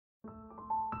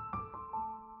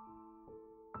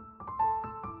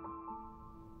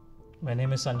My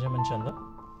name is Sanjay Manchanda.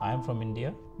 I am from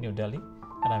India, New Delhi,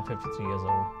 and I'm 53 years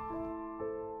old.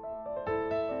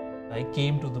 I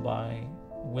came to Dubai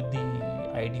with the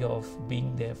idea of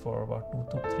being there for about 2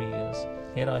 to 3 years.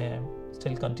 Here I am,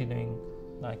 still continuing.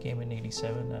 I came in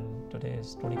 '87 and today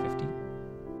is 2015.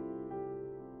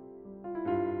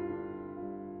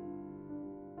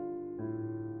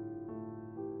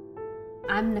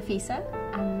 I'm Nafisa.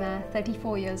 I'm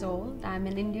 34 years old. I'm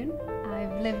an Indian.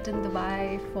 I've lived in Dubai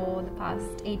for the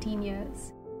past 18 years.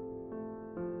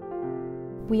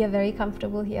 We are very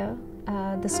comfortable here.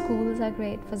 The schools are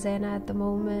great for Zaina at the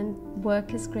moment. Work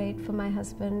is great for my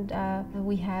husband.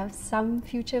 We have some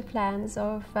future plans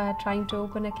of trying to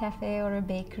open a cafe or a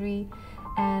bakery,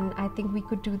 and I think we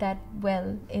could do that well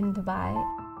in Dubai.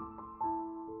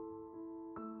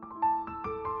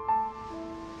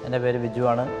 എൻ്റെ പേര് ബിജു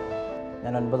ആണ്.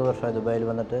 ഞാൻ 9 വർഷമായി ദുബായിൽ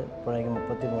വന്നിട്ട് ഇപ്പോൾ എനിക്ക്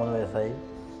 33 വയസ്സായി.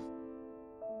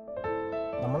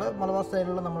 നമ്മൾ മലബാർ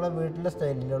സ്റ്റൈലിലുള്ള നമ്മുടെ വീട്ടിലെ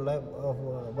സ്റ്റൈലിലുള്ള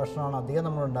ഭക്ഷണമാണ് അധികം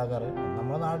നമ്മൾ ഉണ്ടാക്കാറ്.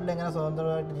 നമ്മുടെ നാട്ടിൽ എങ്ങനെ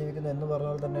സ്വതന്ത്രമായിട്ട് ജീവിക്കുന്നു എന്ന് പറഞ്ഞ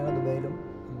പോലെ തന്നെയാണ് ദുബായിലും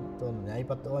തോന്നുന്നത്. ഞാൻ ഈ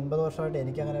 9 വർഷമായിട്ട്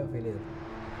എനിക്കങ്ങനെ ഫീൽ ചെയ്തു.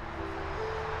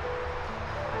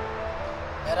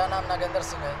 मेरा नाम नागेंद्र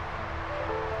सिंह है.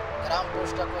 ग्राम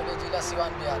पोस्ट कोयली, जिला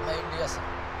सिवान, बिहार. मैं इंडिया से.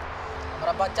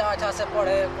 हमारा बच्चा अच्छा से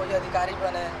पढ़े, कोई अधिकारी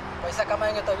बने, पैसा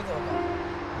कमाएंगे तभी तो होगा.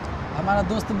 हमारा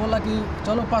दोस्त बोला कि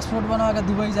चलो पासपोर्ट बनवा के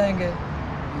दुबई जाएंगे,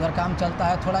 इधर काम चलता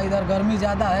है. थोड़ा इधर गर्मी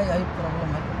ज़्यादा है, यही प्रॉब्लम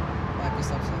है, बाकी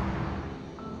सब